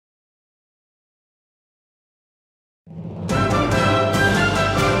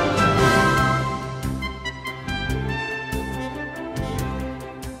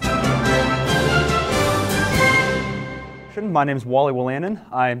everyone. My name is Walley Wolanin.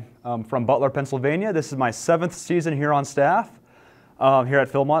 I'm from Butler, Pennsylvania. This is my 7th season here on staff here at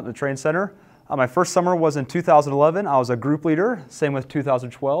Philmont, the Training Center. My first summer was in 2011. I was a group leader. Same with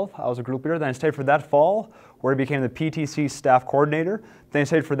 2012. I was a group leader. Then I stayed for that fall, where I became the PTC staff coordinator. Then I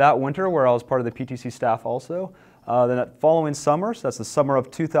stayed for that winter, where I was part of the PTC staff also. Then that following summer, so that's the summer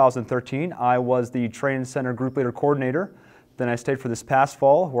of 2013, I was the Training Center group leader coordinator. Then I stayed for this past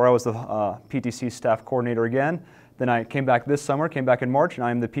fall, where I was the PTC staff coordinator again. Then I came back this summer, came back in March, and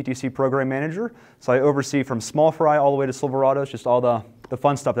I am the PTC program manager. So I oversee from small fry all the way to Silverados, just all the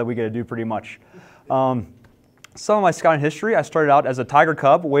fun stuff that we get to do pretty much. Some of my scouting history, I started out as a Tiger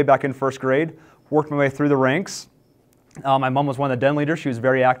Cub way back in 1st grade, worked my way through the ranks. My mom was one of the den leaders. She was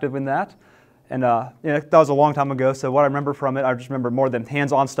very active in that. And that was a long time ago, so what I remember from it, I just remember more than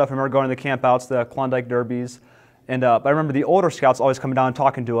hands-on stuff. I remember going to the campouts, the Klondike Derbies. And but I remember the older scouts always coming down and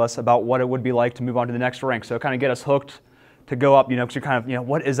talking to us about what it would be like to move on to the next rank. So kind of get us hooked to go up, because you're kind of,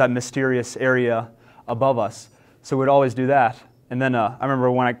 what is that mysterious area above us? So we'd always do that. And then I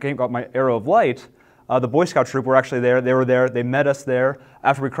remember when I got my Arrow of Light, the Boy Scout troop were actually there. They were there. They met us there.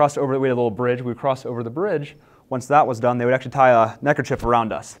 After we crossed over, we had a little bridge. We crossed over the bridge. Once that was done, they would actually tie a neckerchief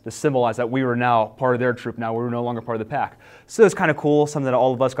around us to symbolize that we were now part of their troop. Now we were no longer part of the pack. So it was kind of cool, something that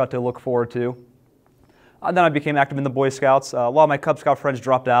all of us got to look forward to. Then I became active in the Boy Scouts. A lot of my Cub Scout friends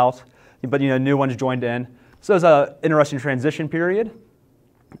dropped out, but new ones joined in. So it was an interesting transition period.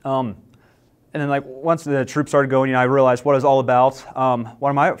 And then once the troop started going, I realized what it was all about.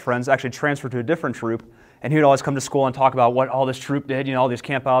 One of my friends actually transferred to a different troop, and he would always come to school and talk about what all this troop did, all these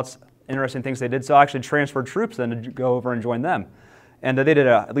campouts, interesting things they did. So I actually transferred troops then to go over and join them. And they did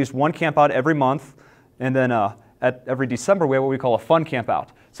at least one camp out every month, and then at every December we had what we call a fun camp out.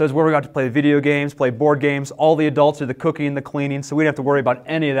 So it's where we got to play video games, play board games. All the adults did the cooking, the cleaning, so we didn't have to worry about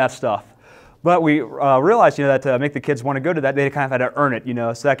any of that stuff. But we realized that to make the kids want to go to that, they kind of had to earn it,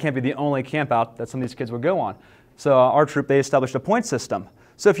 so that can't be the only camp out that some of these kids would go on. So our troop, they established a point system.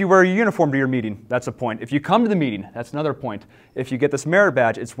 So if you wear a uniform to your meeting, that's a point. If you come to the meeting, that's another point. If you get this merit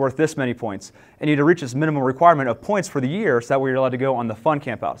badge, it's worth this many points. And you need to reach this minimum requirement of points for the year, so that way you're allowed to go on the fun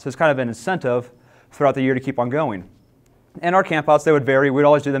camp out. So it's kind of an incentive throughout the year to keep on going. And our campouts, they would vary. We'd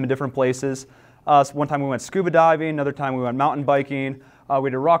always do them in different places. So one time we went scuba diving, another time we went mountain biking. We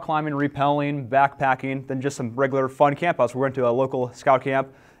did rock climbing, rappelling, backpacking, then just some regular fun campouts. We went to a local scout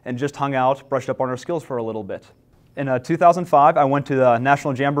camp and just hung out, brushed up on our skills for a little bit. In 2005, I went to the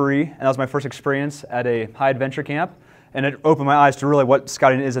National Jamboree, and that was my first experience at a high adventure camp. And it opened my eyes to really what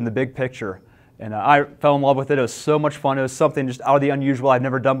scouting is in the big picture. And I fell in love with it. It was so much fun. It was something just out of the unusual I'd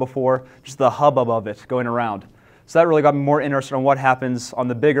never done before, just the hubbub of it going around. So that really got me more interested in what happens on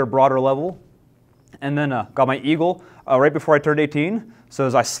the bigger, broader level. And then got my Eagle right before I turned 18. So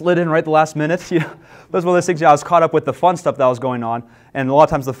as I slid in right at the last minute, but it was one of those things, I was caught up with the fun stuff that was going on. And a lot of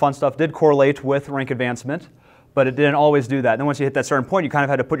times the fun stuff did correlate with rank advancement, but it didn't always do that. And then once you hit that certain point, you kind of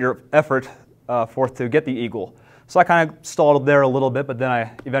had to put your effort forth to get the Eagle. So I kind of stalled there a little bit, but then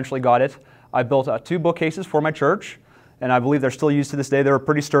I eventually got it. I built 2 bookcases for my church, and I believe they're still used to this day. They were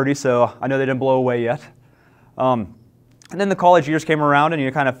pretty sturdy, so I know they didn't blow away yet. And then the college years came around, and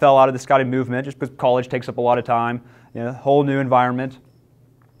you kind of fell out of the scouting movement just because college takes up a lot of time, whole new environment.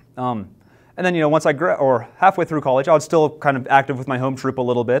 And then once or halfway through college, I was still kind of active with my home troop a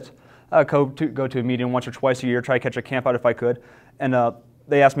little bit. Go to a meeting once or twice a year, try to catch a camp out if I could. And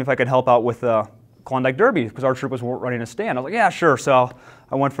they asked me if I could help out with Klondike Derby because our troop was running a stand. I was like, yeah, sure. So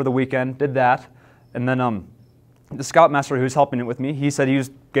I went for the weekend, did that, and then the scoutmaster who was helping it with me, he said he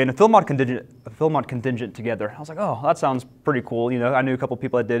was getting a Philmont contingent together. I was like, oh, that sounds pretty cool. I knew a couple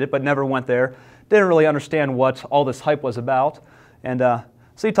people that did it, but never went there. Didn't really understand what all this hype was about. And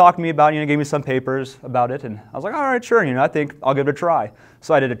so he talked to me about, gave me some papers about it, and I was like, all right, sure, I think I'll give it a try.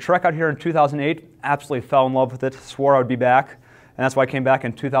 So I did a trek out here in 2008, absolutely fell in love with it, swore I would be back, and that's why I came back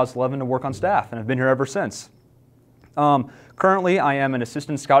in 2011 to work on staff, and I've been here ever since. Currently, I am an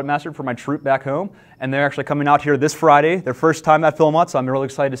assistant scoutmaster for my troop back home, and they're actually coming out here this Friday, their first time at Philmont, so I'm really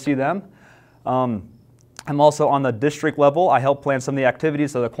excited to see them. I'm also on the district level. I help plan some of the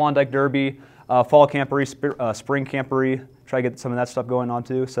activities, so the Klondike Derby, fall camporee, spring camporee, try to get some of that stuff going on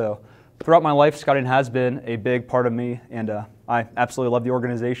too. So throughout my life, scouting has been a big part of me, and I absolutely love the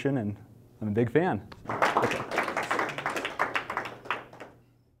organization, and I'm a big fan.